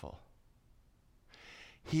faithful.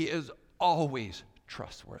 He is always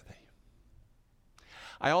trustworthy.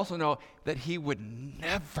 I also know that he would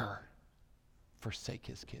never forsake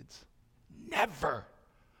his kids. Never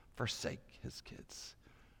forsake his kids.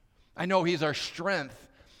 I know he's our strength.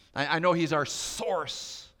 I know he's our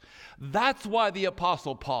source. That's why the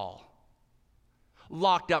Apostle Paul,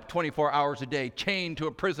 locked up 24 hours a day, chained to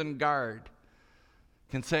a prison guard,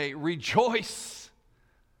 can say, rejoice.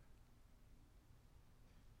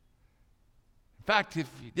 In fact, if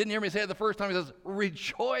you didn't hear me say it the first time, he says,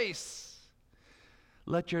 rejoice.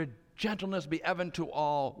 Let your gentleness be evident to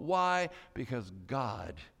all. Why? Because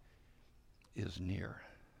God is near.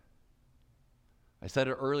 I said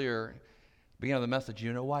it earlier, beginning of the message,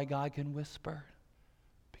 you know why God can whisper?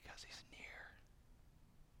 Because he's near.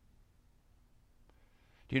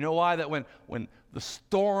 Do you know why that when the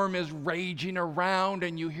storm is raging around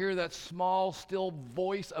and you hear that small, still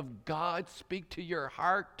voice of God speak to your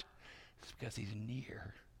heart? It's because he's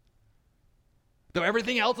near. Though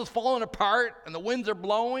everything else is falling apart and the winds are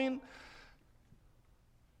blowing,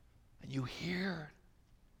 and you hear,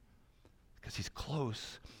 because he's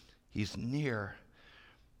close, he's near.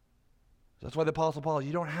 That's why the Apostle Paul,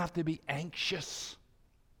 you don't have to be anxious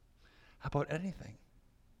about anything.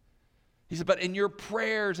 He said, but in your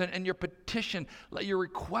prayers and your petition, let your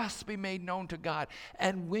requests be made known to God.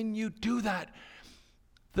 And when you do that,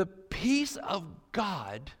 the peace of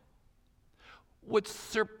God, which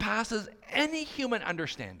surpasses any human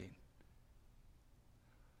understanding,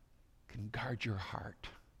 can guard your heart,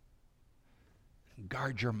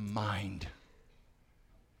 guard your mind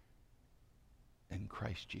in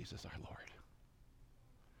Christ Jesus our Lord.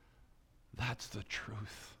 That's the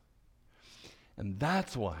truth. And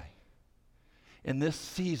that's why in this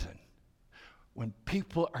season, when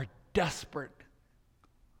people are desperate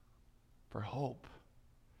for hope,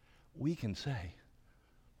 we can say,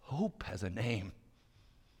 hope has a name,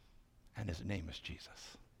 and his name is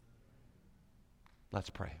Jesus. Let's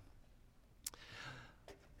pray.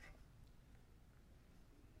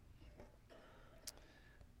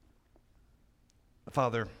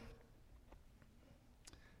 Father,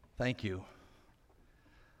 thank you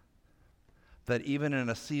that even in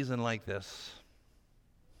a season like this,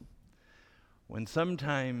 when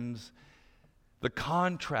sometimes the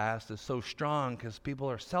contrast is so strong because people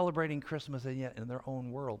are celebrating Christmas and yet in their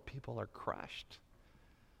own world people are crushed,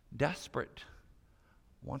 desperate,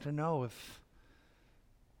 want to know if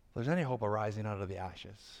there's any hope arising out of the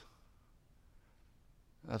ashes.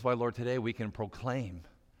 That's why, Lord, today we can proclaim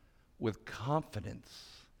with confidence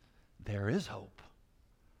there is hope.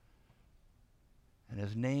 And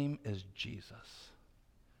his name is Jesus.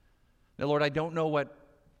 Now, Lord, I don't know what's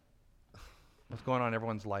going on in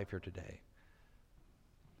everyone's life here today.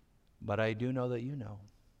 But I do know that you know.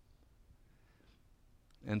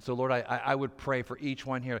 And so, Lord, I would pray for each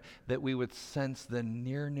one here that we would sense the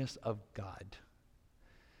nearness of God.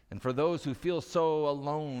 And for those who feel so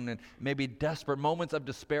alone and maybe desperate, moments of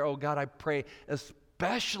despair, oh God, I pray especially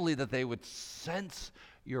especially that they would sense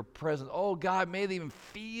your presence. Oh God, may they even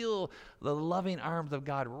feel the loving arms of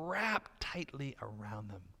God wrapped tightly around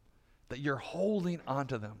them, that you're holding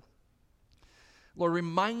onto them. Lord,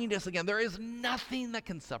 remind us again, there is nothing that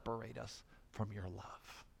can separate us from your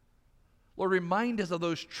love. Lord, remind us of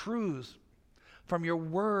those truths from your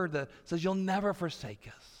word that says you'll never forsake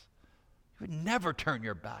us. You would never turn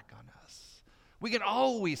your back on us. We can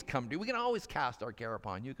always come to you. We can always cast our care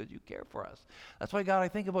upon you because you care for us. That's why, God, I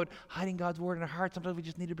think about hiding God's word in our hearts. Sometimes we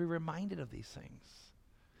just need to be reminded of these things.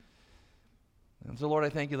 And so, Lord, I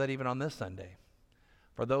thank you that even on this Sunday,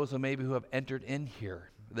 for those who have entered in here,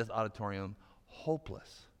 this auditorium,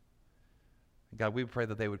 hopeless, God, we pray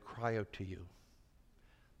that they would cry out to you,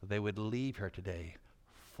 that they would leave here today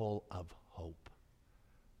full of hope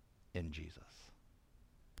in Jesus.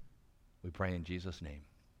 We pray in Jesus' name.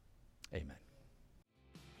 Amen.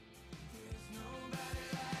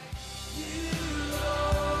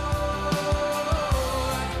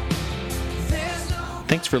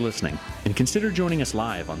 Thanks for listening, and consider joining us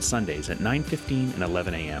live on Sundays at 9:15 and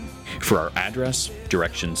 11 a.m. For our address,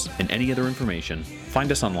 directions, and any other information,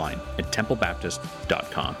 find us online at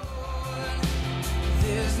templebaptist.com.